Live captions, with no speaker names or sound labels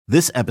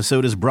This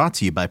episode is brought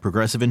to you by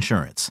Progressive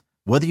Insurance.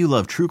 Whether you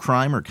love true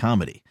crime or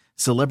comedy,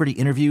 celebrity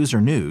interviews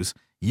or news,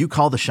 you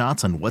call the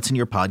shots on what's in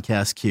your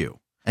podcast queue.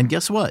 And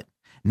guess what?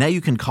 Now you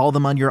can call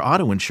them on your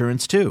auto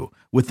insurance too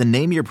with the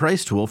Name Your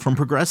Price tool from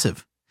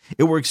Progressive.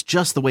 It works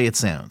just the way it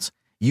sounds.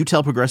 You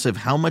tell Progressive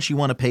how much you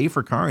want to pay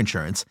for car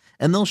insurance,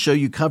 and they'll show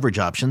you coverage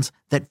options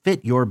that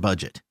fit your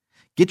budget.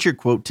 Get your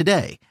quote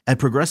today at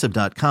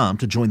Progressive.com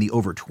to join the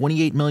over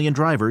 28 million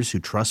drivers who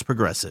trust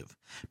Progressive.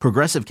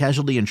 Progressive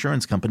Casualty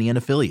Insurance Company and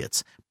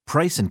Affiliates.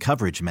 Price and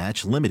coverage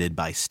match limited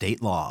by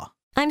state law.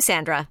 I'm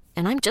Sandra,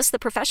 and I'm just the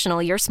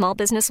professional your small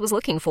business was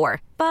looking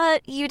for.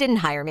 But you didn't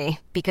hire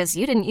me because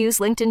you didn't use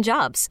LinkedIn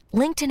Jobs.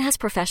 LinkedIn has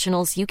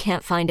professionals you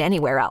can't find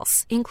anywhere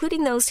else,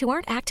 including those who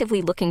aren't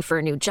actively looking for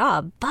a new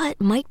job, but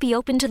might be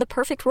open to the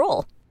perfect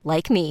role,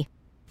 like me.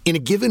 In a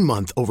given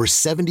month, over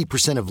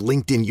 70% of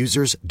LinkedIn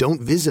users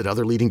don't visit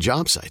other leading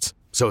job sites.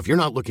 So if you're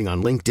not looking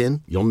on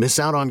LinkedIn, you'll miss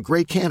out on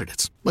great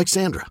candidates like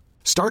Sandra.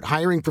 Start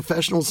hiring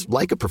professionals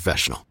like a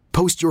professional.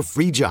 Post your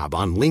free job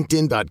on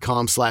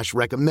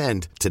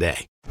linkedin.com/recommend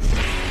today.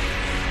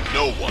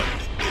 No one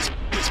is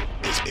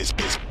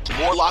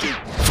more locked in.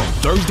 From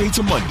Thursday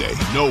to Monday,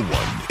 no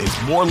one is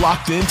more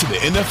locked into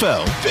the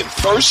NFL than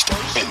First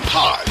and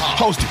Pod.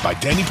 Hosted by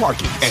Danny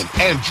Parkins and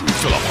Andrew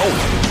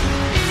Filippone.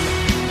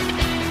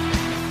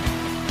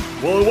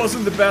 Well, it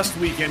wasn't the best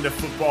weekend of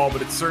football,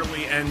 but it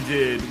certainly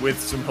ended with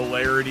some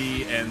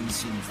hilarity and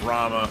some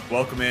drama.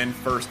 Welcome in,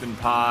 First and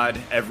Pod.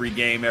 Every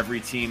game, every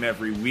team,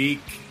 every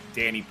week.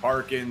 Danny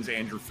Parkins,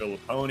 Andrew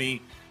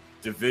Filippone.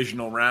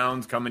 Divisional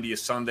rounds coming to you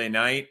Sunday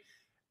night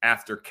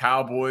after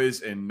Cowboys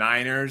and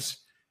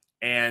Niners.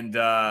 And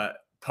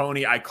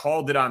Pony, I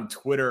called it on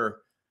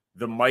Twitter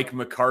the Mike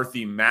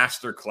McCarthy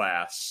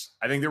masterclass.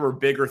 I think there were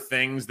bigger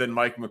things than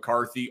Mike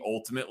McCarthy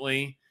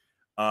ultimately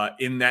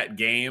in that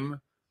game.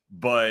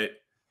 But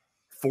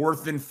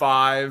 4th and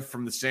 5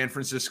 from the San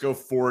Francisco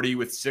 40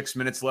 with 6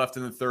 minutes left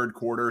in the third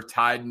quarter,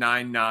 tied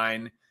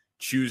 9-9,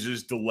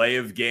 chooses delay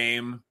of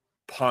game,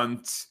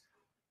 punt.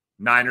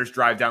 Niners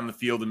drive down the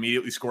field,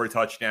 immediately score a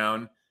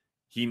touchdown.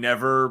 They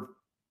never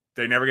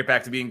get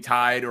back to being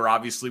tied or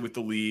obviously with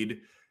the lead.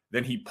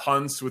 Then he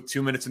punts with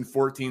 2 minutes and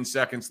 14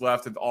 seconds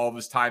left with all of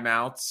his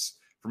timeouts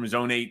from his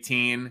own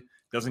 18.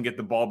 Doesn't get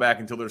the ball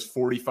back until there's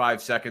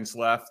 45 seconds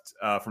left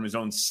from his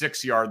own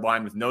 6-yard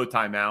line with no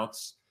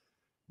timeouts.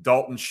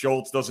 Dalton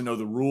Schultz doesn't know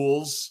the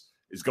rules,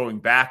 is going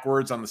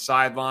backwards on the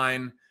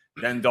sideline.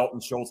 Then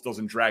Dalton Schultz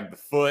doesn't drag the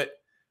foot.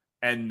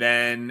 And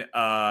then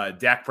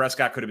Dak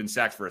Prescott could have been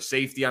sacked for a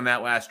safety on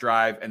that last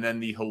drive. And then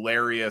the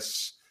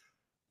hilarious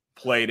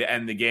play to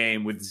end the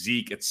game with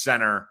Zeke at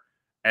center.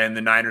 And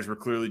the Niners were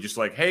clearly just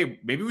like, hey,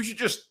 maybe we should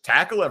just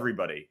tackle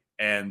everybody.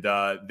 And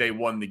they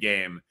won the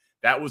game.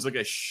 That was like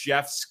a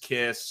chef's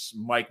kiss,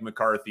 Mike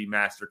McCarthy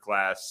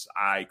masterclass.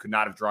 I could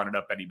not have drawn it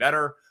up any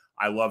better.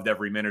 I loved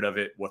every minute of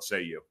it. What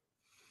say you?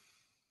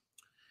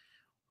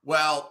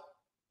 Well,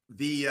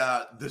 the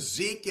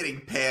Zeke getting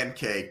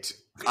pancaked,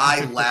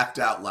 I laughed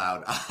out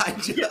loud.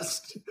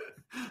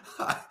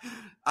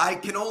 I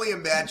can only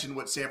imagine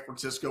what San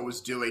Francisco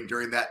was doing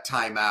during that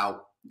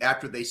timeout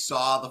after they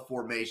saw the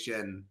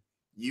formation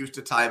used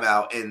a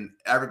timeout, and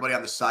everybody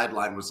on the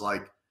sideline was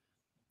like,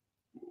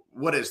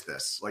 what is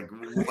this? Like,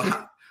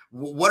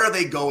 what are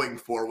they going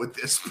for with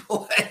this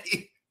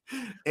play?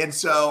 And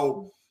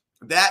so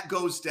that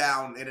goes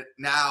down, and it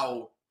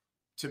now,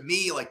 to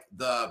me, like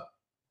the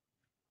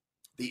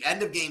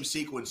end of game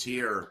sequence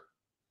here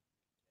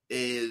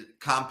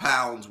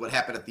compounds what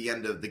happened at the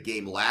end of the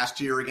game last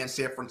year against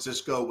San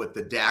Francisco with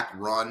the Dak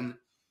run.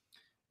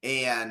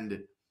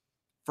 And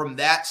from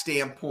that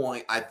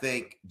standpoint, I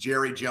think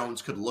Jerry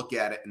Jones could look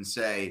at it and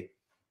say,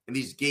 in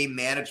these game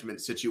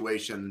management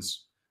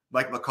situations,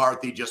 Mike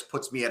McCarthy just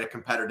puts me at a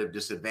competitive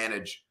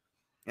disadvantage.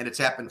 And it's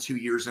happened 2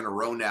 years in a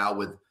row now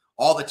with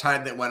all the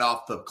time that went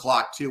off the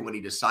clock, too, when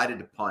he decided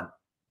to punt.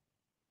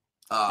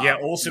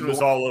 Olsen was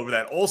all over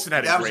that. Olsen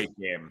had a great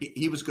game.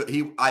 He was good.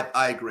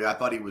 I agree. I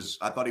thought he was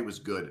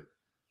good.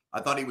 I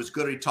thought he was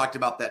good. He talked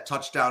about that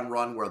touchdown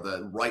run where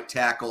the right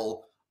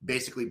tackle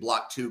basically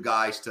blocked two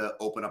guys to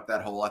open up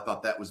that hole. I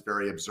thought that was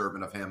very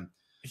observant of him.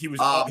 He was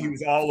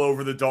all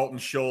over the Dalton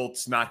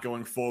Schultz not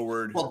going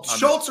forward. Well,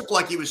 Schultz looked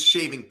like he was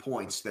shaving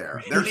points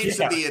there. There needs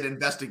to be an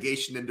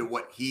investigation into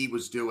what he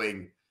was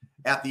doing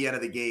at the end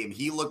of the game.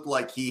 He looked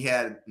like he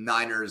had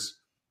Niners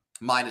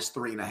minus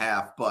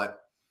 3.5. But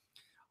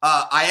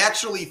I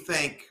actually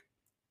think,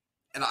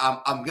 and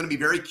I'm going to be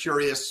very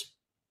curious,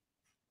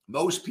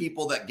 most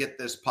people that get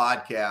this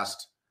podcast,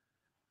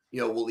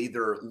 will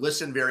either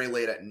listen very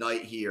late at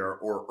night here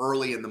or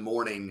early in the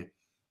morning.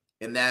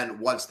 And then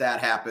once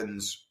that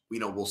happens,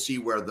 we'll see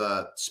where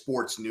the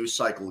sports news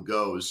cycle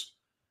goes.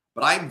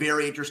 But I'm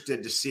very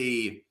interested to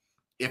see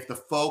if the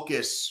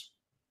focus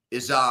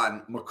is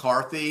on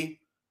McCarthy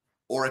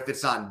or if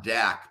it's on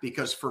Dak,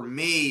 because for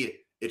me,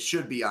 it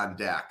should be on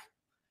Dak.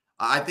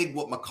 I think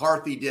what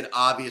McCarthy did,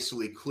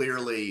 obviously,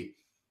 clearly,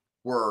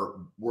 were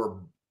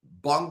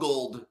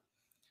bungled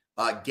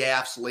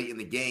gaffes late in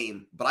the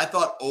game. But I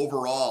thought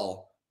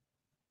overall,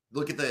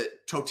 look at the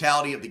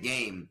totality of the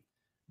game,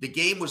 the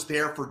game was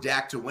there for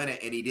Dak to win it,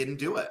 and he didn't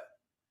do it.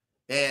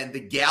 And the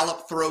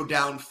Gallup throw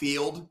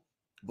downfield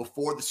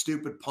before the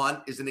stupid punt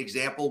is an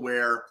example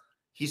where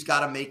he's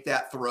got to make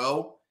that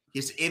throw.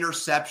 His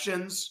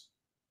interceptions,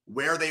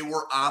 where they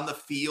were on the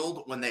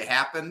field when they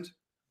happened,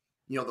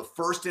 the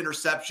first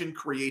interception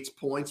creates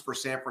points for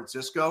San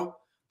Francisco.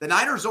 The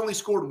Niners only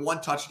scored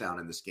 1 touchdown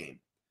in this game.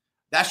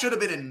 That should have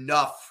been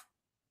enough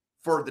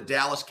for the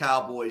Dallas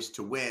Cowboys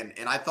to win.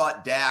 And I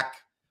thought Dak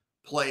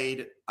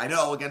played, I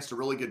know, against a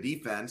really good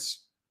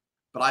defense,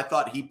 but I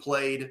thought he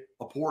played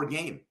a poor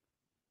game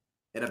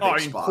in a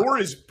big spot.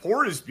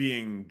 Poor is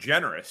being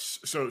generous.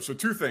 So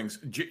 2 things.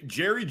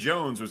 Jerry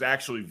Jones was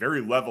actually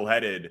very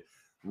level-headed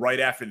right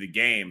after the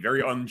game,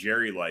 very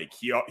un-Jerry-like.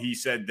 He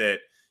said that,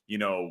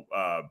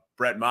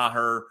 Brett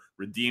Maher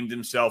redeemed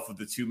himself with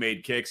the 2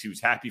 made kicks. He was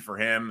happy for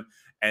him,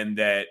 and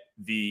that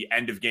the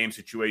end-of-game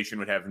situation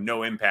would have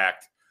no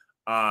impact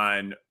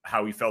on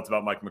how he felt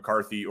about Mike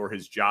McCarthy or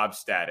his job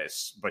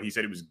status. But he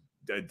said it was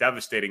a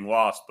devastating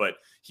loss, but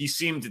he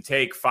seemed to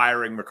take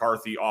firing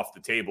McCarthy off the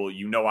table.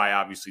 I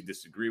obviously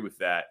disagree with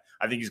that.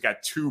 I think he's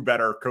got 2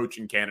 better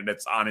coaching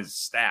candidates on his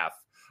staff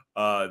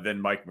than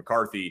Mike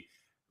McCarthy.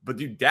 But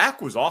dude,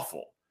 Dak was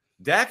awful.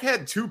 Dak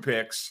had 2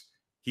 picks.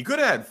 He could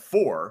have had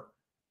 4.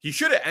 He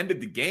should have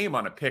ended the game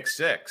on a pick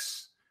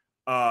 6.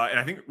 And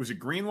I think it was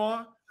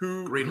Greenlaw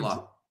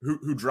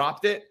who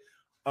dropped it.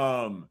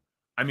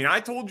 I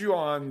told you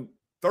on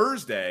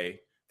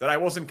Thursday that I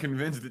wasn't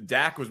convinced that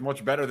Dak was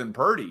much better than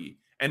Purdy.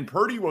 And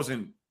Purdy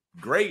wasn't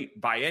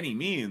great by any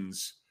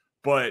means,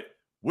 but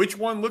which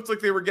one looked like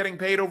they were getting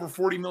paid over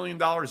 $40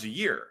 million a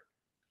year?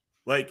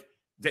 Like,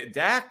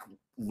 Dak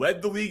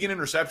led the league in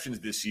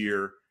interceptions this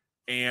year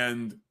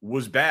and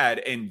was bad.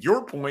 And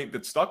your point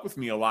that stuck with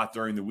me a lot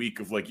during the week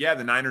of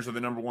the Niners are the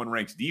number 1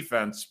 ranked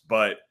defense,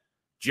 but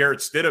Jarrett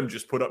Stidham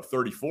just put up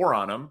 34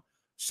 on them.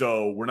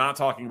 So we're not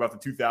talking about the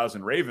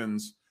 2000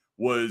 Ravens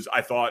was,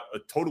 I thought, a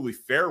totally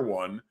fair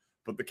one.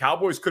 But the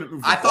Cowboys couldn't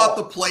move the ball. I thought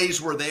the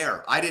plays were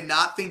there. I did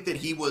not think that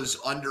he was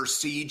under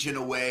siege in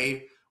a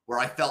way where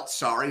I felt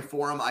sorry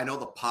for him. I know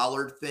the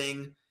Pollard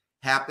thing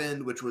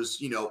happened, which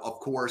was, of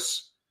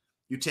course,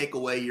 you take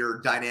away your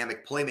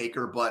dynamic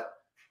playmaker, but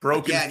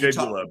broken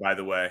fibula, by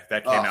the way,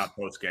 that came out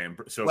post game.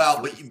 So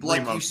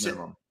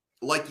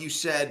like you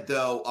said,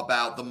 though,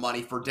 about the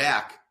money for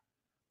Dak,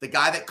 the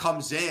guy that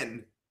comes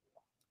in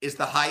is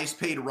the highest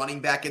paid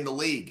running back in the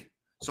league.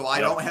 So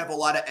I don't have a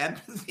lot of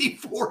empathy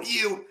for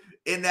you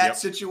in that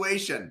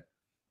situation.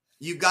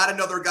 You got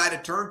another guy to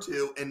turn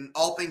to, and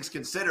all things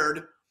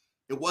considered,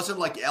 it wasn't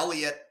like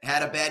Elliott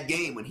had a bad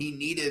game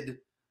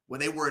when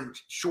they were in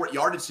short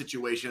yardage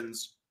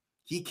situations.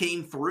 He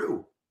came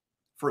through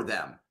for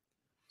them.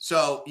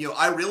 So,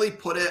 I really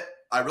put it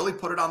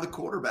on the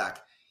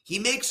quarterback. He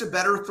makes a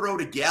better throw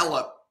to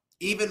Gallup,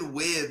 even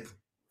with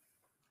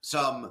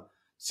some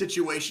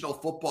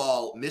situational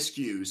football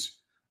miscues.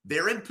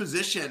 They're in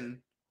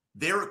position.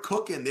 They're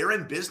cooking. They're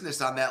in business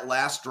on that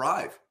last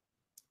drive.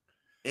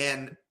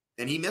 And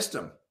he missed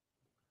him.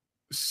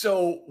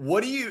 So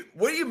what do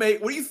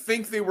you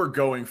think they were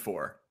going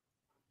for?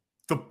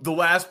 The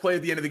last play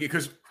at the end of the game,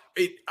 because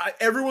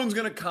everyone's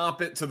going to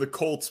comp it to the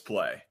Colts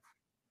play,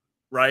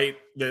 right?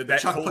 That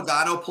Chuck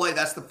Pagano play.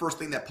 That's the first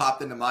thing that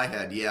popped into my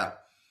head. Yeah.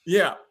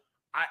 Yeah.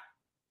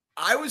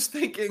 I was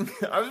thinking,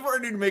 I was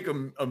ready to make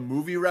a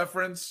movie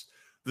reference.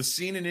 The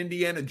scene in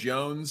Indiana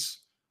Jones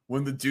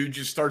when the dude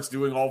just starts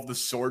doing all of the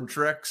sword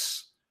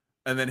tricks,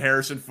 and then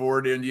Harrison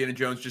Ford, Indiana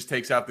Jones, just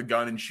takes out the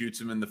gun and shoots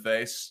him in the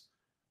face.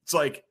 It's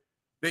like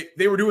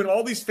they were doing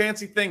all these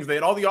fancy things. They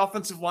had all the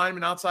offensive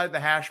linemen outside the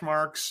hash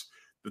marks.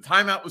 The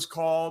timeout was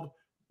called.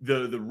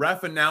 The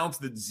ref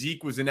announced that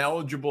Zeke was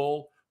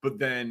ineligible, but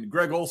then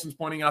Greg Olson's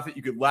pointing out that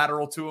you could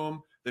lateral to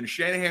him. Then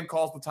Shanahan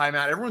calls the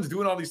timeout. Everyone's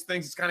doing all these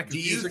things. It's kind of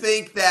confusing. Do you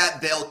think that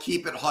they'll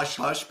keep it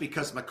hush-hush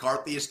because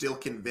McCarthy is still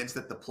convinced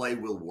that the play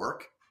will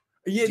work?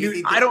 Yeah,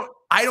 dude, I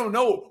don't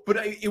know.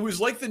 But it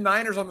was like the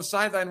Niners on the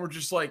sideline were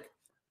just like,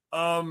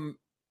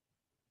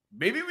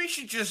 maybe we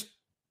should just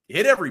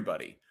hit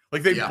everybody.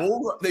 Like they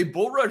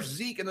bull rushed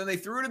Zeke, and then they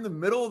threw it in the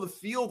middle of the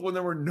field when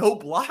there were no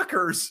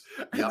blockers,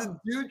 and the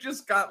dude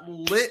just got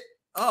lit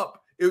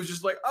up. It was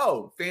just like,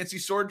 oh, fancy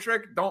sword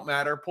trick, don't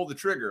matter, pull the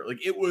trigger.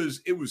 Like it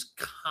was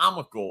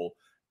comical.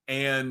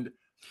 And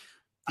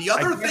the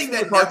other thing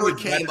that never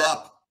came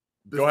up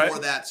before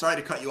that, sorry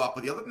to cut you off,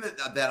 but the other thing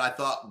that I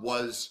thought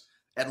was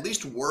at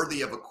least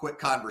worthy of a quick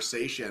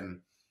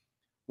conversation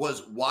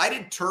was, why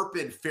did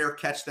Turpin fair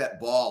catch that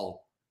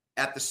ball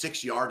at the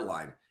 6-yard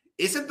line?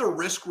 Isn't the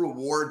risk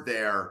reward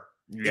there?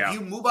 Yeah. If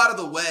you move out of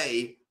the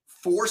way,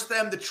 force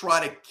them to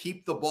try to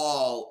keep the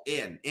ball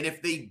in. And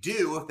if they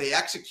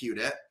execute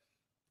it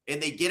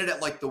and they get it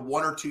at like the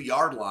 1 or 2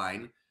 yard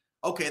line,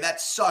 okay,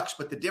 that sucks.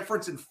 But the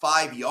difference in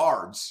 5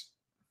 yards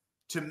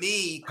to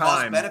me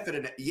cost benefit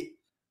in it.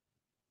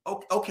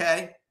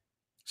 Okay.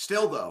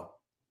 Still though.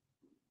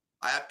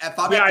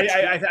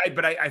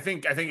 I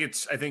think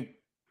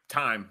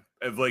time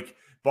of like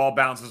ball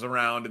bounces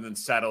around and then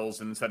settles,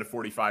 and instead of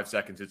 45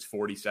 seconds, it's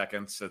 40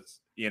 seconds. That's,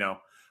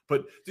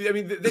 But I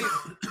mean,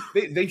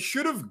 they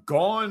should have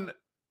gone.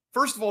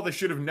 First of all, they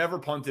should have never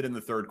punted in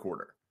the third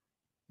quarter.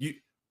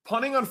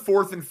 Punting on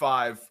 4th and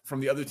 5 from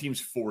the other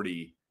team's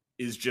 40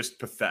 is just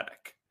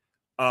pathetic.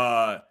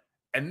 And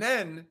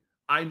then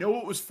I know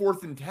it was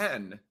 4th and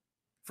 10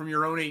 from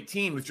your own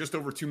 18 with just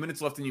over 2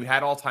 minutes left, and you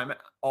had all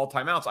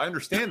timeouts. I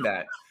understand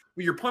that,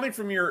 but you're punting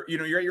from you're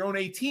at your own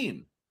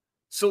 18.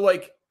 So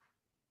like,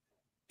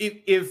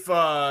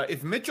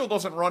 if Mitchell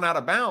doesn't run out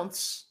of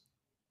bounds,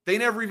 they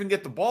never even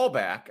get the ball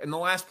back, and the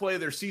last play of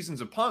their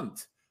season's a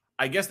punt.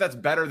 I guess that's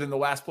better than the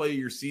last play of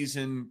your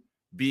season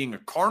being a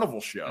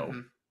carnival show.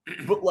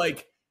 Mm-hmm. But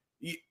like,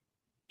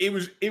 it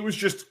was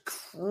just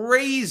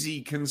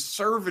crazy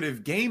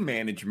conservative game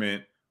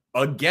management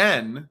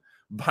again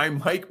by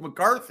Mike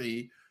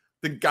McCarthy.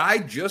 The guy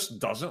just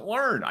doesn't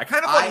learn. I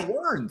kind of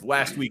learned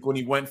last week when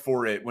he went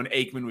for it when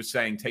Aikman was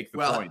saying take the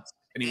points,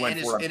 and he went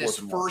for it. In his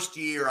first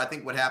year, I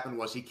think what happened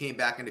was he came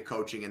back into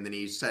coaching, and then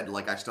he said,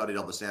 like, I studied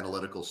all this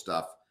analytical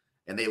stuff,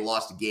 and they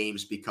lost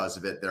games because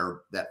of it.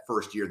 That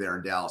first year there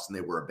in Dallas, and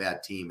they were a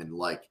bad team, and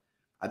like,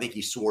 I think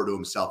he swore to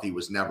himself he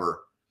was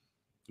never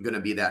going to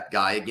be that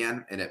guy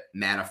again, and it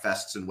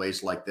manifests in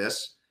ways like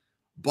this.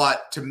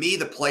 But to me,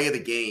 the play of the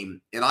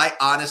game, and I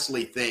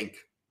honestly think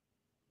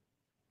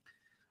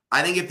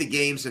if the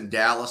game's in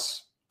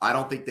Dallas, I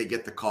don't think they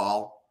get the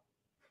call.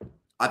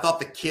 I thought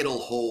the Kittle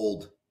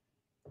hold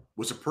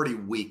was a pretty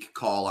weak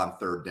call on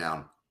 3rd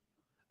down.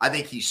 I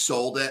think he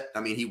sold it. I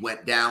mean, he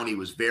went down. He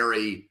was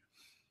very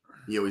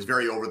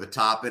over the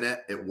top in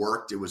it. It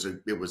worked. There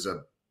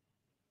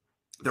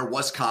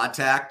was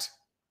contact,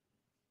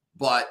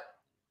 but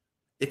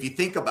if you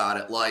think about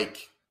it,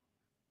 like,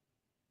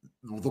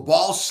 the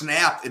ball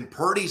snapped and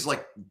Purdy's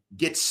like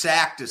gets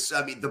sacked.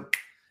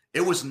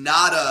 It was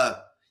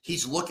not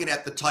he's looking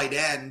at the tight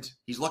end.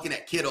 He's looking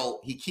at Kittle.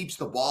 He keeps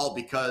the ball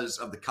because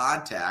of the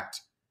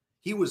contact.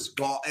 He was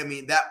gone. I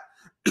mean, that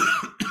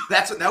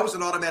was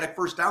an automatic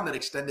first down that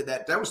extended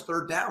that. That was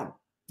 3rd down.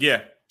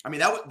 Yeah. I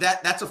mean,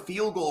 that's a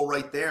field goal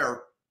right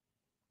there.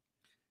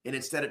 And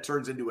instead it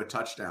turns into a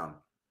touchdown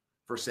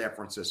for San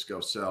Francisco.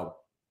 So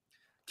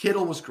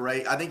Kittle was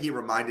great. I think he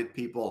reminded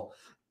people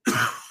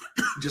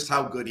just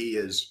how good he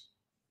is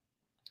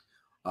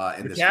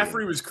in this game.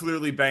 McCaffrey was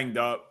clearly banged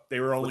up. They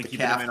were only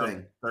keeping him in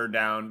on 3rd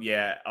down.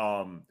 Yeah.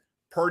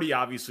 Purdy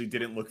obviously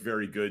didn't look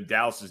very good.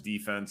 Dallas's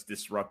defense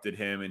disrupted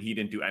him, and he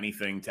didn't do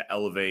anything to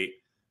elevate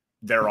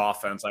their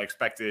offense. I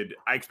expected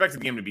the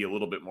game to be a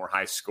little bit more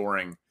high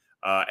scoring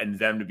and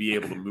them to be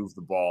able to move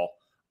the ball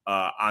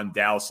on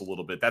Dallas a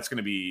little bit. That's going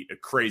to be a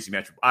crazy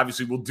matchup.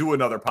 Obviously, we'll do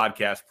another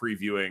podcast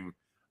previewing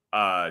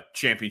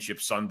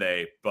Championship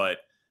Sunday, but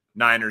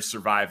Niners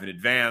survive in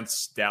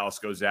advance. Dallas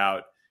goes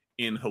out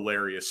in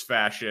hilarious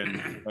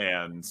fashion,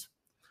 and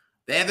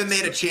they haven't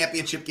made a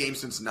championship game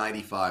since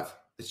 '95.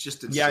 It's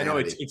just insanity. Yeah,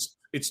 I know.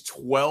 It's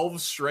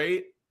 12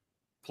 straight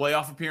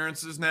playoff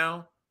appearances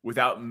now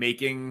without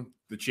making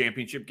the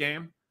championship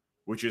game,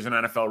 which is an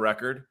NFL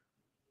record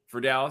for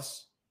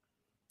Dallas.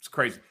 It's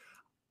crazy.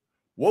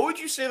 What would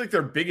you say like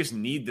their biggest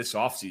need this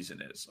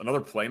offseason is? Another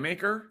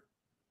playmaker?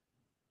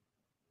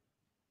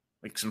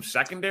 Like some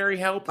secondary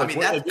help? Like,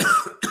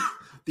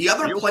 the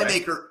other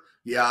playmaker. Okay?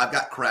 Yeah, I've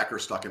got cracker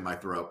stuck in my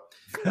throat.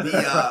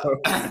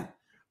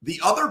 The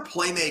other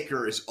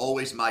playmaker is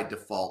always my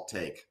default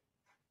take.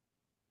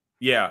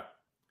 Yeah.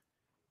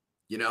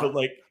 But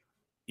like,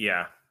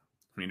 yeah.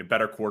 I mean, a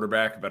better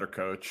quarterback, a better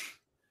coach.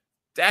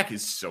 Dak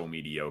is so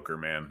mediocre,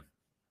 man.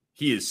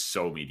 He is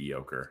so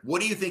mediocre.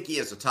 What do you think he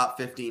is? A top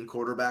 15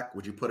 quarterback?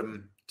 Would you put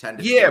him 10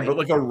 to 20? Yeah, but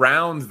like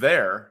around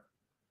there.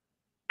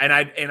 And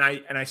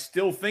I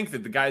still think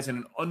that the guy's in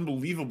an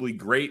unbelievably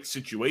great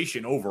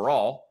situation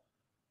overall.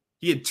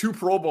 He had 2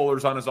 Pro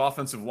Bowlers on his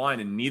offensive line,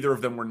 and neither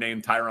of them were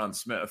named Tyron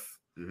Smith.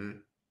 Mm-hmm.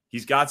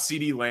 He's got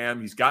CeeDee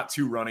Lamb. He's got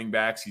 2 running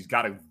backs. He's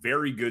got a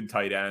very good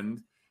tight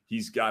end.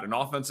 He's got an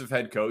offensive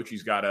head coach.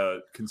 He's got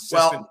a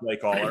consistent play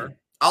caller.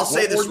 I'll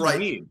say this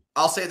right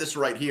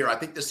here. I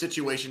think the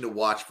situation to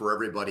watch for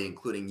everybody,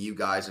 including you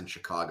guys in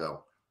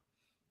Chicago,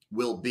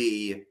 will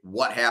be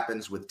what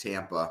happens with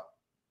Tampa.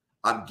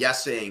 I'm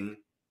guessing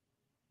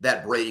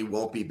that Brady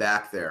won't be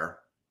back there.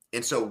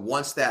 And so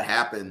once that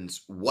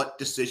happens, what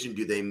decision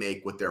do they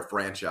make with their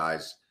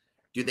franchise?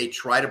 Do they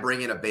try to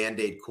bring in a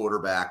Band-Aid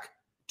quarterback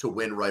to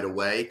win right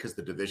away because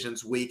the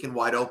division's weak and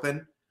wide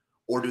open?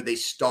 Or do they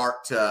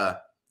start to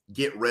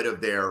get rid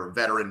of their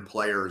veteran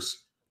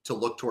players to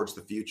look towards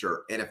the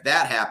future? And if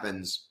that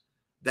happens,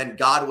 then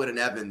Godwin and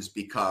Evans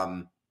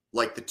become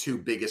like the 2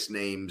 biggest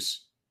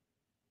names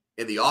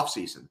in the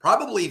offseason.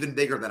 Probably even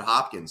bigger than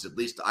Hopkins. At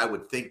least I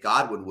would think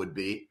Godwin would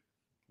be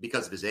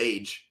because of his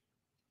age.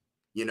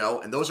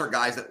 And those are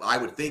guys that I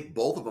would think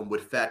both of them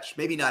would fetch,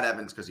 maybe not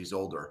Evans because he's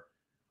older,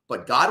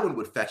 but Godwin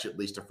would fetch at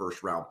least a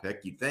first-round pick,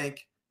 you'd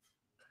think.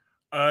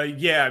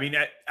 Yeah, I mean,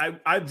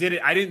 I did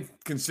it. I didn't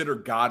consider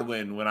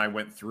Godwin when I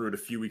went through it a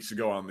few weeks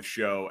ago on the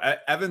show.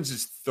 Evans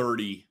is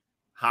 30.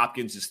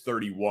 Hopkins is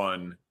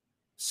 31.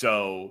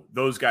 So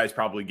those guys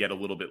probably get a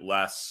little bit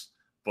less.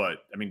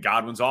 But, I mean,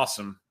 Godwin's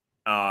awesome.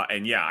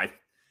 And, yeah,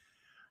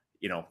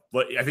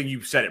 I think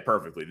you said it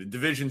perfectly. The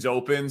division's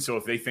open, so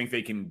if they think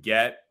they can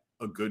get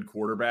a good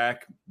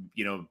quarterback,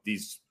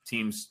 these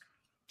teams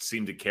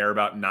seem to care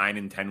about 9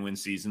 and 10 win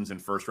seasons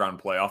and first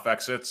round playoff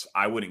exits.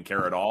 I wouldn't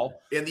care at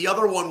all. And the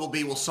other one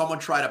will someone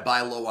try to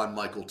buy low on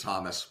Michael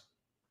Thomas,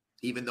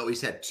 even though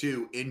he's had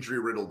 2 injury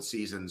riddled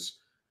seasons?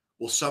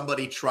 Will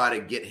somebody try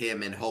to get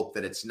him and hope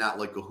that it's not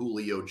like a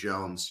Julio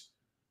Jones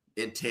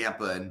in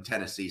Tampa and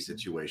Tennessee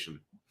situation?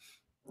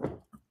 All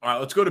right,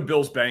 let's go to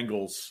Bills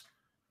Bengals.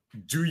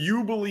 Do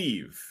you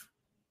believe,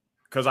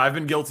 because I've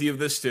been guilty of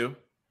this too,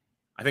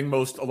 I think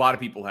a lot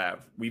of people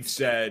have, we've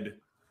said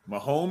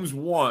Mahomes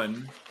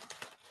 1,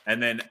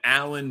 and then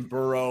Allen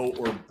Burrow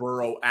or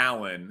Burrow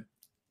Allen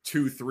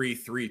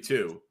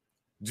 2-3-3-2.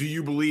 Do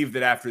you believe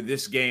that after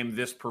this game,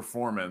 this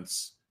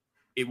performance,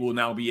 it will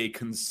now be a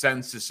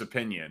consensus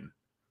opinion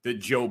that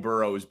Joe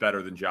Burrow is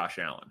better than Josh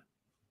Allen?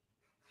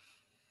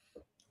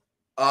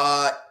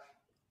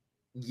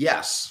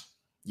 Yes.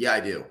 Yeah, I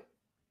do.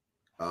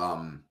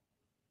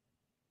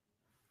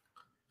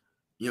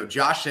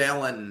 Josh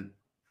Allen,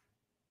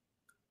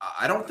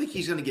 I don't think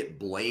he's going to get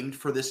blamed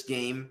for this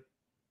game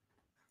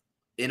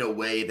in a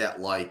way that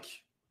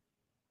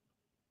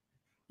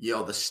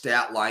the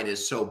stat line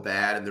is so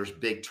bad and there's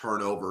big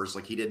turnovers.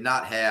 Like, he did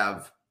not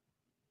have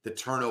the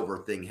turnover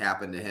thing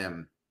happen to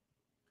him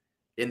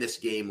in this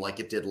game like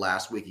it did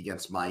last week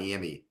against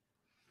Miami.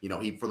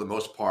 He, for the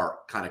most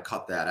part, kind of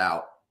cut that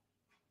out.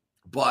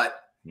 But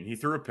he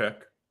threw a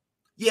pick.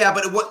 Yeah,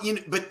 but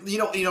you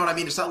know what I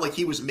mean? It's not like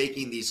he was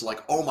making these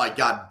oh my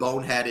God,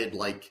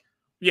 boneheaded,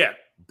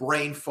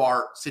 brain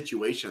fart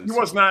situations. He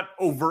was not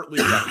overtly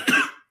right.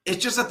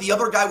 It's just that the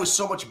other guy was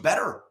so much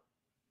better.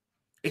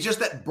 It's just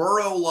that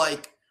Burrow,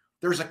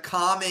 there's a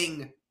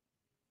calming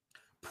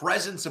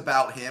presence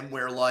about him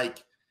where,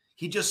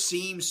 he just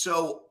seems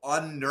so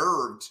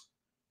unnerved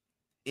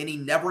and he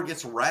never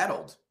gets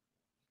rattled.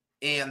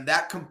 And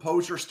that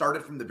composure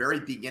started from the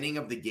very beginning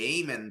of the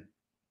game, and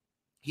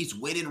he's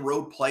winning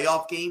road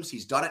playoff games.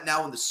 He's done it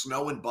now in the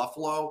snow in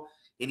Buffalo,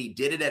 and he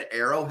did it at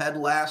Arrowhead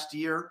last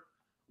year.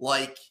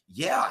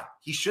 Yeah,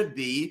 he should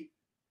be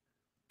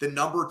the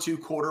number 2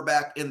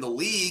 quarterback in the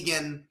league.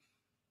 And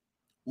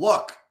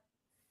look,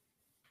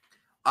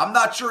 I'm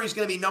not sure he's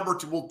going to be number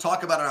 2. We'll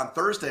talk about it on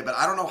Thursday, but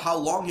I don't know how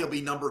long he'll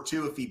be number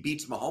 2 if he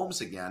beats Mahomes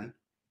again,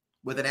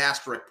 with an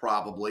asterisk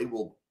probably.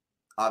 We'll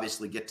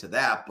obviously get to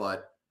that,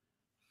 but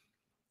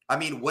I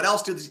mean, what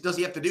else does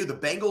he have to do? The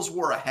Bengals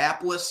were a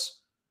hapless,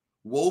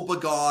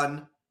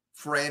 woebegone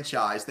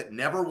franchise that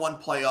never won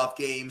playoff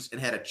games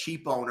and had a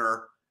cheap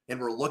owner and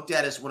were looked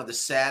at as one of the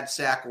sad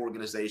sack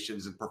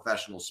organizations in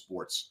professional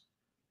sports.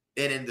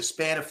 And in the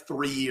span of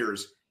 3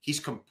 years, he's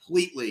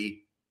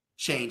completely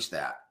changed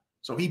that.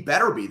 So he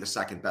better be the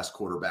second best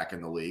quarterback in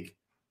the league.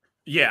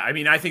 Yeah, I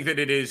mean, I think that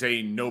it is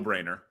a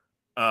no-brainer.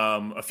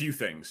 A few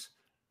things.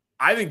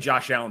 I think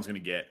Josh Allen's going to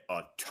get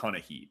a ton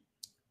of heat.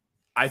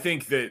 I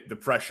think that the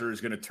pressure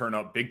is going to turn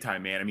up big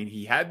time, man. I mean,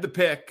 he had the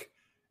pick,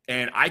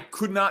 and I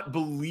could not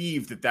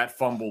believe that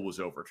fumble was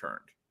overturned.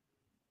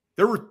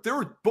 There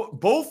were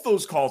both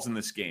those calls in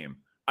this game.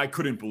 I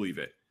couldn't believe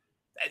it.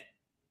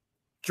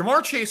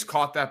 Jamar Chase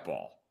caught that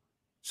ball,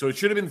 so it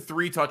should have been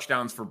 3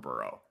 touchdowns for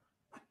Burrow.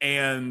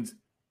 And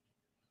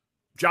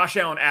Josh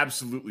Allen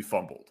absolutely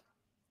fumbled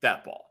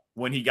that ball.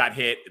 When he got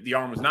hit, the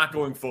arm was not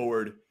going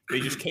forward. They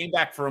just came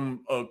back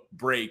from a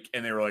break,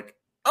 and they were like,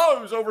 oh,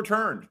 it was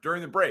overturned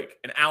during the break.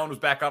 And Allen was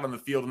back out on the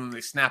field, and then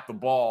they snapped the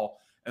ball,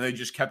 and they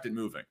just kept it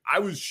moving. I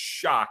was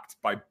shocked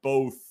by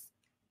both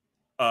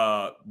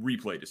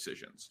replay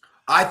decisions.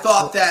 I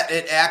thought that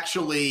it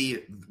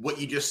actually, what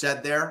you just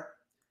said there,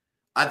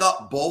 I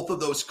thought both of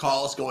those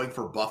calls going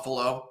for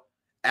Buffalo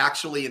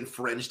actually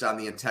infringed on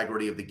the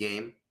integrity of the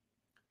game,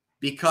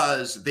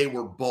 because they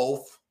were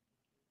both,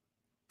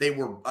 it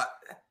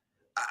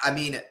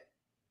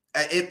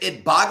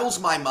boggles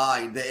my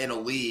mind that in a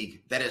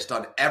league that has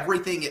done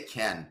everything it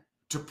can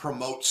to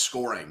promote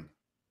scoring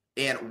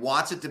and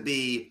wants it to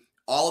be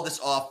all of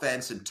this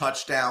offense and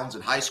touchdowns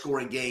and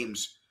high-scoring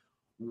games,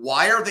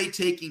 why are they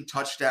taking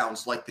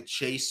touchdowns like the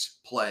Chase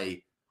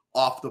play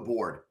off the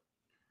board?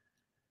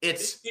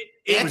 It's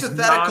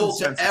antithetical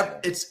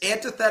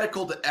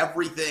to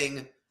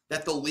everything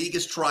that the league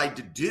has tried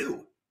to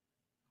do.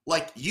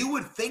 You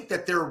would think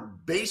that their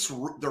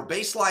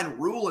baseline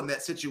rule in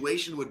that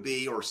situation would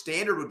be, or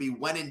standard would be,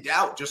 when in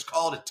doubt, just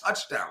call it a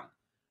touchdown,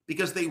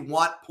 because they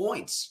want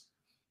points.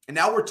 And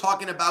now we're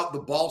talking about the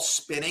ball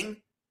spinning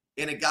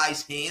in a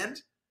guy's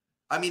hand.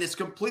 I mean, it's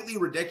completely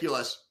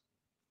ridiculous.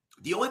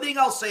 The only thing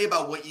I'll say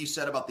about what you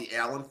said about the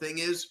Allen thing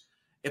is,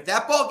 if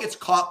that ball gets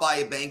caught by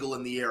a Bengal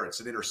in the air, it's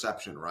an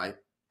interception, right?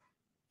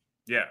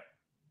 Yeah.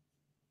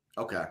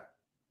 Okay.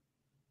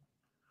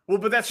 Well,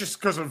 but that's just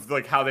because of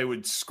how they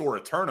would score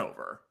a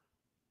turnover.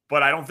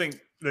 But I don't think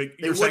they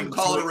wouldn't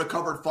call it a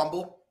recovered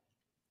fumble.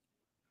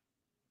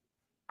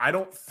 I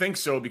don't think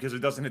so, because it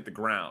doesn't hit the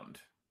ground.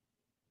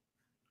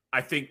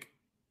 I think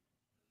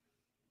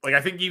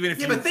even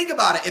if but think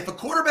about it. If a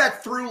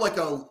quarterback throws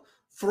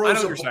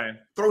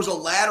a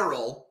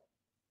lateral,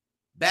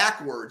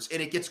 backwards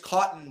and it gets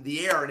caught in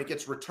the air and it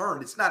gets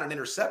returned, it's not an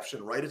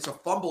interception, right? It's a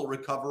fumble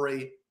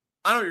recovery.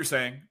 I know what you're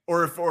saying.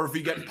 Or if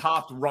you get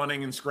popped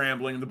running and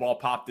scrambling, the ball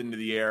popped into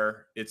the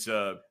air, it's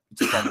a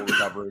fumble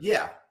recovery.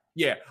 Yeah.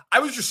 Yeah. I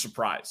was just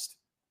surprised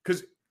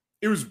because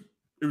it was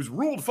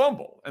ruled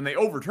fumble and they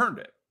overturned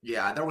it.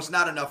 Yeah, there was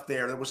not enough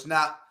there. There was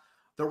not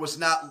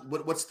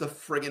what's the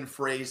friggin'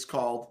 phrase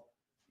called?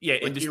 Yeah,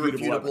 like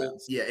indisputable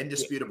evidence. Yeah,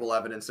 indisputable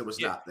evidence. It was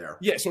not there.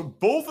 Yeah, so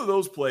both of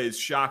those plays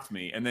shocked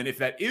me. And then if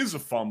that is a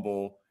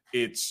fumble,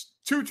 it's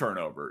 2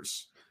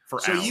 turnovers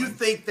for Allen. So you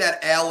think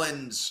that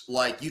Allen's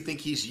you think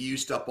he's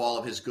used up all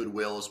of his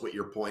goodwill is what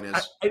your point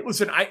is?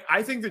 Listen,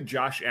 I think that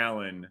Josh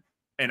Allen,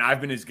 and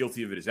I've been as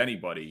guilty of it as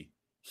anybody,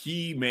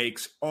 he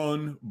makes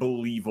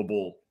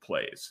unbelievable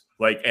plays.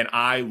 And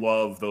I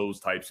love those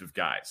types of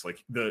guys.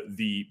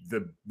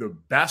 The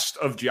best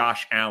of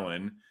Josh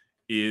Allen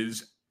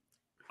is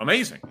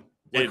amazing.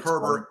 It's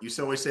Herbert. You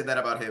always say that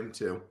about him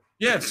too.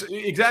 Yes,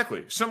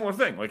 exactly. Similar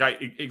thing.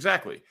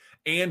 Exactly.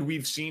 And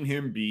we've seen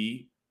him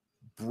be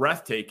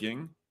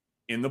breathtaking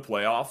in the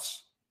playoffs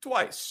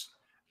twice.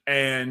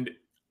 And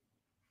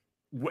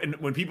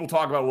when people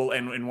talk about, well,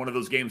 and in one of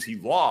those games he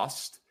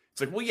lost,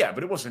 it's like, well, yeah,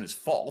 but it wasn't his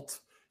fault.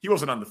 He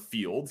wasn't on the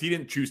field. He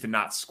didn't choose to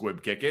not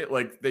squib kick it.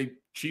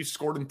 Chiefs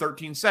scored in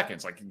 13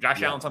 seconds.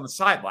 Josh Allen's on the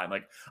sideline.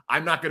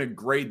 I'm not going to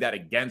grade that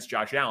against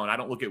Josh Allen. I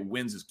don't look at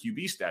wins as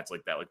QB stats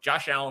like that.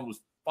 Josh Allen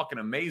was fucking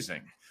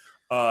amazing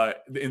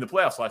in the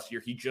playoffs last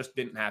year. He just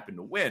didn't happen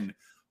to win,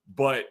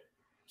 but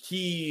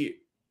he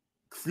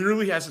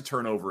clearly has a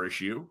turnover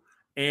issue.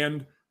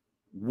 And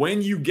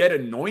when you get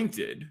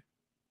anointed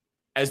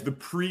as the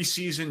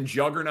preseason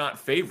juggernaut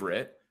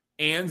favorite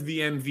and the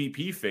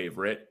MVP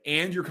favorite,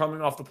 and you're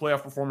coming off the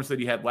playoff performance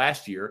that he had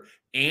last year,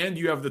 and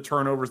you have the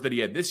turnovers that he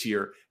had this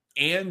year,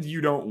 and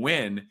you don't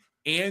win,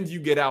 and you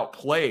get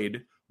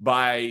outplayed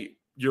by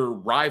your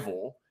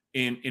rival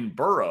in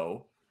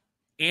Burrow,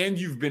 and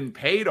you've been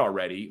paid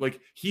already.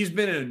 He's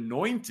been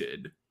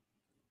anointed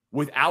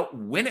without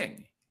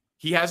winning.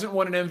 He hasn't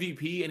won an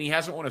MVP, and he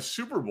hasn't won a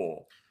Super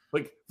Bowl.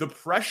 The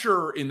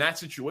pressure in that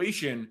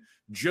situation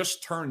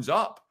just turns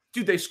up.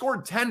 Dude, they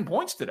scored 10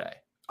 points today.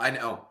 I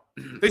know.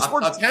 They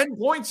scored 10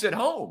 points at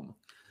home.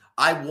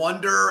 I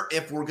wonder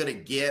if we're going to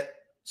get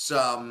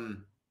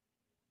some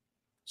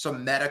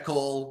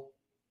medical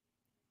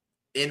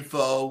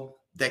info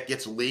that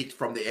gets leaked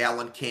from the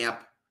Allen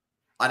camp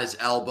on his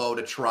elbow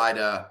to try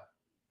to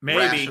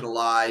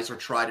rationalize or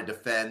try to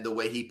defend the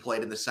way he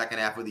played in the second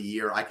half of the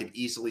year. I could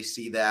easily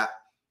see that.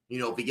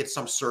 If he gets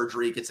some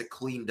surgery, gets it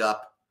cleaned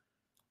up,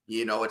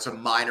 it's a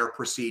minor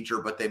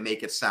procedure, but they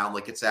make it sound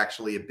like it's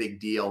actually a big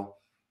deal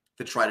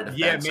to try to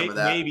defend some of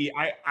that. Maybe.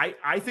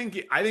 I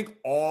think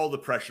all the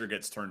pressure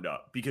gets turned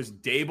up because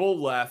Dable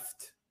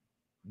left.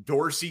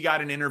 Dorsey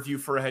got an interview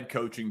for a head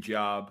coaching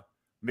job.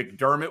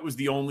 McDermott was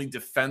the only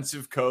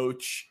defensive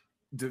coach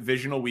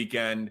divisional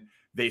weekend.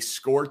 They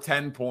scored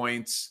 10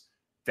 points.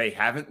 They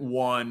haven't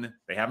won.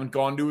 They haven't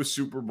gone to a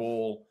Super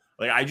Bowl.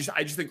 I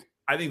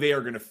think they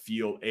are going to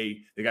feel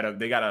they got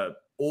a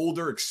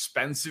older,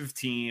 expensive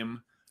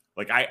team.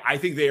 I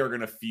think they are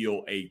going to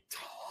feel a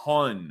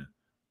ton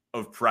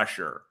of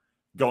pressure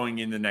going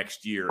into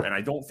next year. And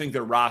I don't think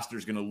their roster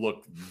is going to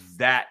look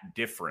that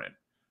different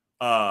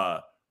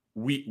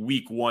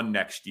week 1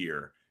 next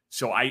year.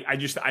 So I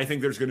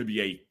think there's going to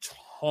be a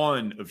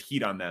ton of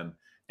heat on them.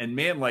 And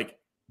man,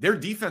 their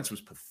defense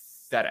was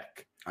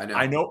pathetic.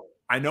 I know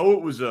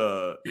it was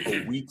a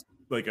week,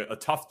 a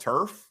tough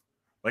turf.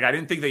 I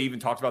didn't think they even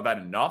talked about that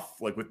enough.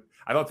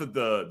 I thought that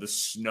the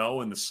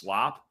snow and the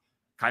slop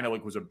kind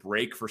of was a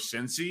break for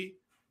Cincy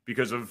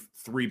because of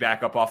 3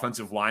 backup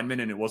offensive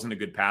linemen, and it wasn't a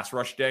good pass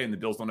rush day, and the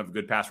Bills don't have a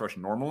good pass rush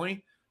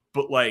normally.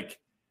 But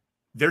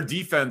their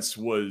defense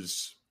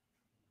was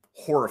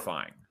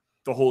horrifying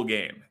the whole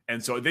game.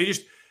 And so they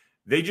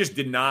just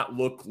did not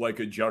look like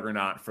a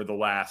juggernaut for the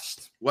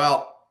last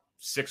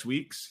 6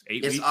 weeks,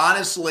 8 weeks. It's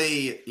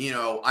honestly,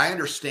 I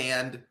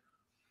understand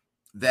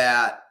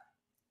that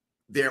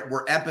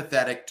we're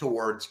empathetic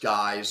towards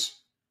guys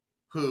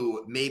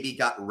who maybe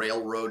got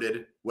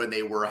railroaded when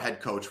they were a head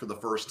coach for the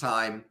first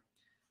time.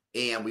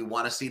 And we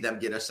want to see them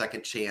get a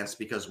second chance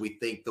because we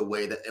think the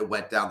way that it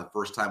went down the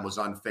first time was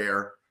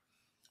unfair.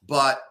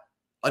 But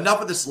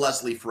enough of this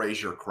Leslie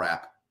Frazier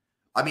crap.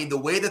 I mean, the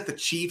way that the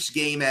Chiefs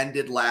game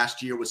ended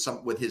last year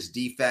with his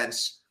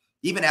defense,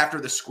 even after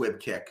the squib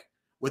kick,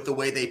 with the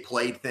way they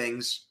played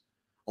things,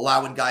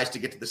 allowing guys to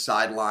get to the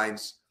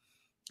sidelines,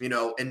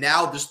 and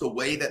now just the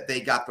way that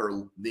they got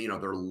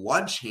their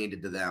lunch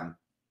handed to them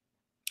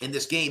in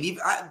this game. Even,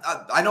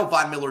 I know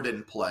Von Miller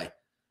didn't play,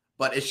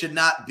 but it should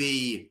not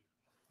be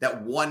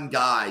that one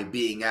guy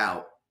being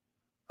out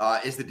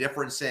is the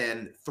difference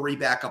in 3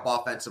 backup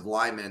offensive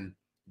linemen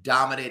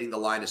dominating the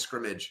line of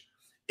scrimmage.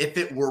 If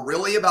it were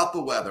really about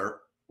the weather,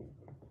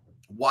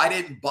 why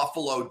didn't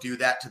Buffalo do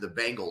that to the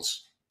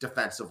Bengals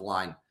defensive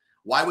line?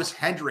 Why was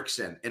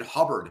Hendrickson and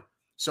Hubbard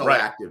so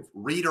active?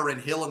 Reeder and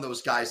Hill and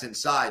those guys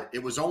inside.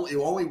 It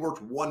only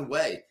worked one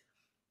way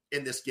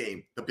in this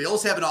game. The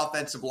Bills have an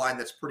offensive line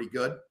that's pretty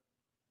good.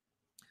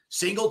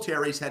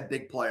 Singletary's had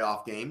big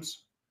playoff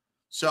games.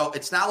 So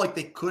it's not like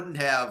they couldn't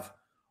have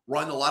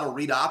run a lot of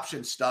read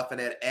option stuff and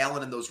had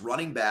Allen and those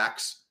running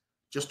backs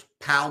just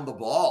pound the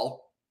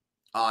ball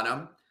on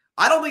them.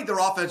 I don't think their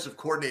offensive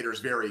coordinator is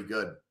very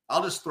good.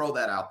 I'll just throw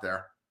that out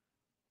there.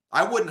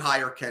 I wouldn't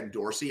hire Ken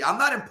Dorsey. I'm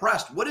not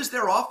impressed. What is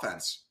their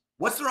offense?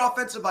 What's their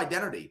offensive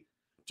identity?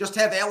 Just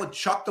have Allen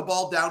chuck the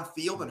ball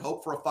downfield and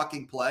hope for a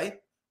fucking play?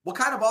 What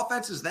kind of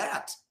offense is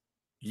that?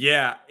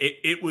 Yeah,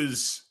 it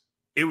was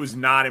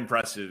not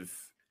impressive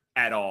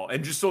at all.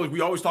 And just so like,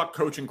 we always talk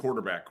coach and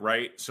quarterback,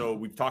 right? So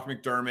we've talked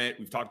McDermott,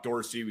 we've talked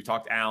Dorsey, we've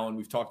talked Allen,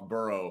 we've talked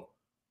Burrow.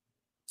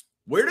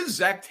 Where does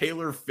Zach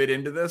Taylor fit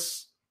into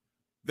this?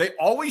 They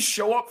always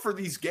show up for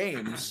these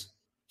games.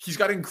 He's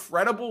got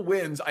incredible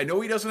wins. I know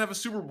he doesn't have a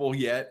Super Bowl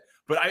yet,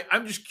 but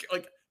I'm just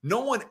like,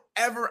 no one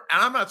ever,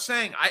 and I'm not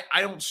saying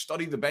I don't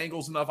study the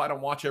Bengals enough. I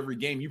don't watch every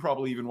game. You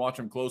probably even watch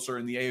them closer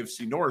in the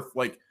AFC North.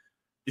 Like,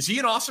 is he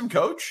an awesome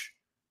coach?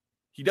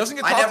 He doesn't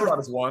get talked about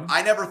as one.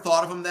 I never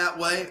thought of him that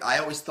way. I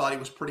always thought he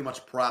was pretty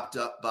much propped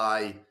up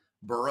by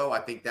Burrow. I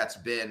think that's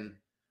been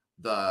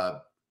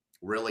the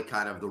really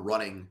kind of the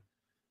running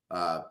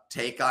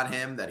take on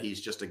him, that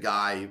he's just a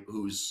guy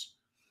who's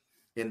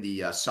in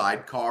the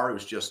sidecar,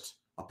 who's just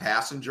a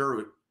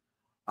passenger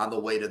on the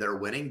way to their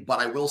winning. But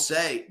I will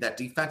say that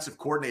defensive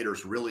coordinator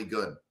is really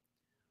good.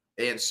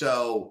 And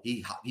so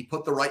he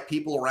put the right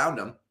people around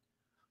him.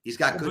 He's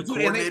got good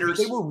coordinators.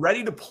 They were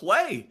ready to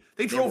play.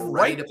 They drove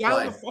right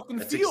down the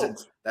fucking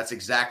field. That's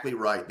exactly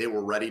right. They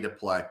were ready to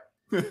play.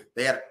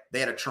 They had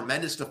a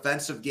tremendous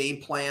defensive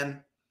game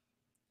plan.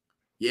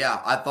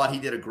 Yeah, I thought he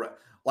did a great.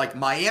 Like,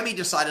 Miami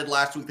decided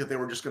last week that they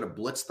were just going to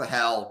blitz the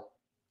hell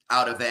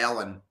out of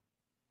Allen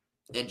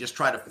and just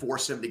try to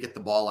force him to get the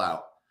ball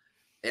out.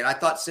 And I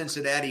thought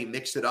Cincinnati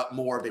mixed it up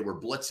more. They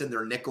were blitzing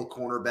their nickel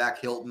cornerback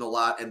Hilton a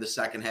lot in the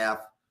second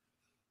half.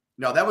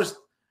 No,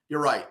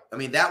 you're right. I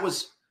mean, that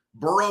was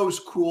Burrow's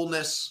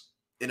coolness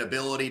and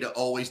ability to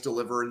always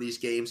deliver in these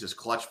games. His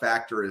clutch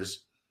factor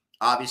is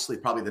obviously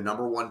probably the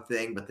number one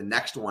thing, but the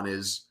next one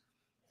is,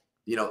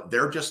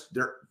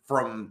 they're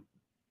from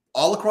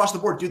all across the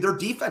board. Dude, their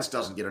defense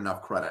doesn't get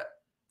enough credit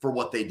for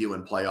what they do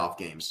in playoff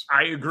games.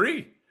 I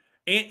agree.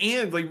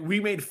 And like, we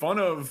made fun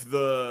of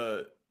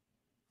the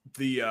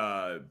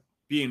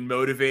being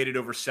motivated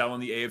over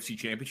selling the AFC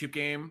Championship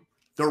game.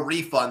 The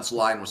refunds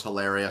line was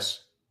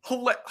hilarious.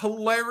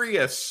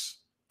 Hilarious.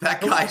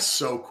 That guy's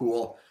so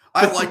cool.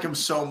 I like him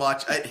so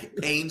much. It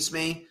pains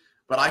me,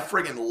 but I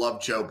friggin'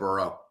 love Joe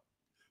Burrow.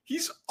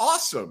 He's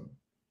awesome.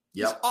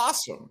 Yep. He's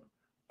awesome.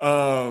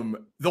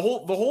 The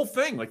whole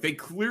thing, like, they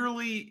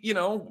clearly,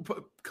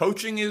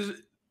 coaching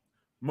is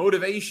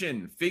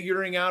motivation,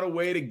 figuring out a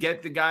way to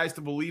get the guys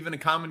to believe in a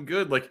common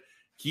good. Like,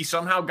 he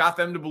somehow got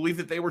them to believe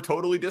that they were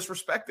totally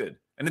disrespected.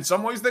 And in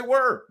some ways they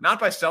were, not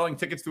by selling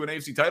tickets to an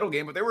AFC title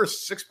game, but they were a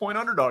 6-point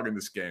underdog in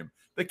this game.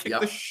 They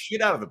kicked the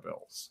shit out of the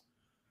Bills.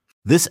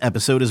 This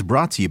episode is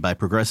brought to you by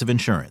Progressive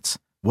Insurance.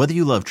 Whether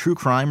you love true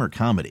crime or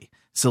comedy,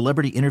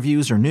 celebrity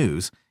interviews or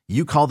news,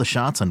 you call the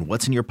shots on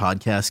what's in your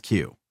podcast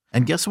queue.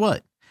 And guess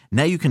what?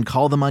 Now you can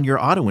call them on your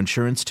auto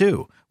insurance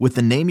too, with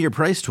the Name Your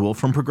Price tool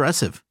from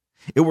Progressive.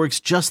 It works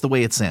just the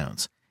way it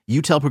sounds.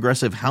 You tell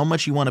Progressive how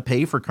much you want to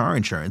pay for car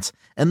insurance,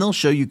 and they'll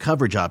show you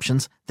coverage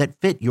options that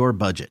fit your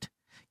budget.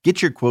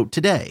 Get your quote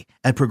today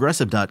at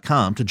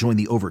Progressive.com to join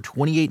the over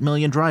 28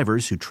 million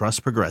drivers who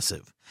trust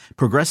Progressive.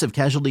 Progressive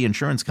Casualty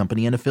Insurance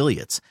Company and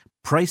Affiliates.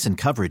 Price and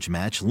coverage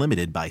match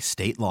limited by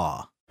state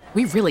law.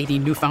 We really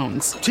need new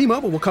phones.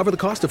 T-Mobile will cover the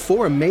cost of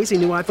 4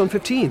 amazing new iPhone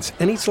 15s,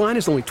 and each line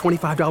is only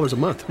 $25 a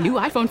month. New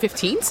iPhone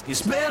 15s?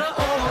 It's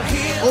better over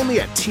here.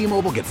 Only at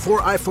T-Mobile, get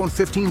 4 iPhone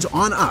 15s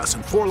on us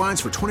and 4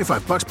 lines for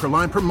 $25 per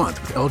line per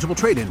month with eligible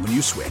trade-in when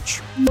you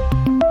switch.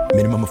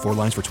 Minimum of 4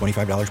 lines for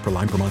 $25 per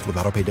line per month with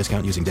autopay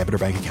discount using debit or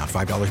bank account.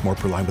 $5 more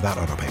per line without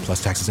autopay,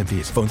 plus taxes and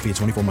fees. Phone fee at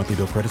 24 monthly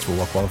bill credits for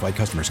well-qualified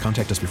customers.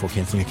 Contact us before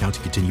canceling account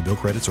to continue bill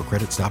credits or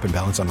credit stop and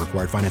balance on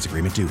required finance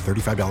agreement due.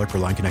 $35 per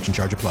line connection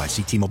charge applies.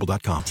 See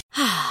T-Mobile.com.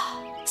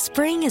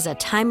 Spring is a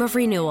time of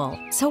renewal,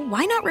 so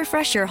why not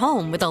refresh your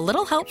home with a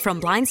little help from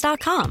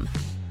Blinds.com?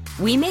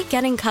 We make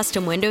getting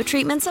custom window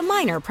treatments a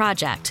minor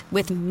project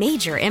with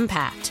major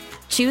impact.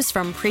 Choose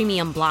from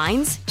premium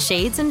blinds,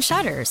 shades, and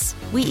shutters.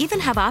 We even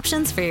have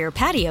options for your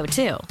patio,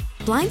 too.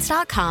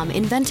 Blinds.com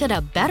invented a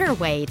better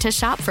way to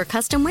shop for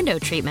custom window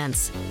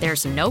treatments.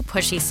 There's no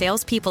pushy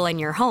salespeople in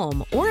your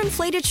home or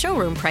inflated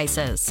showroom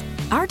prices.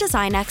 Our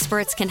design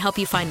experts can help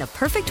you find the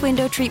perfect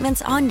window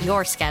treatments on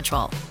your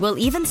schedule. We'll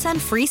even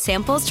send free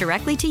samples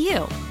directly to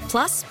you.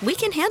 Plus, we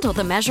can handle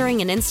the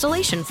measuring and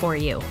installation for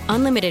you.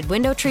 Unlimited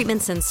window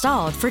treatments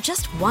installed for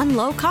just one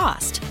low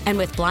cost. And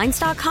with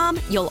Blinds.com,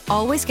 you'll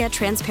always get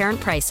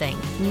transparent pricing.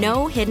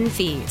 No hidden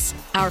fees.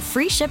 Our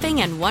free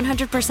shipping and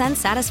 100%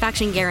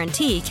 satisfaction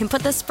guarantee can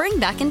put the spring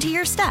back into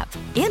your step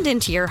and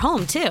into your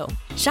home, too.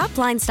 Shop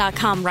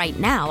Blinds.com right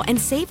now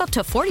and save up to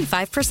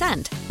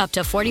 45%. Up to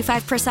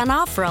 45%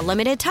 off for a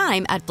limited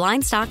time at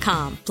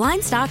Blinds.com.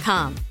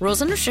 Blinds.com.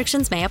 Rules and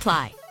restrictions may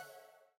apply.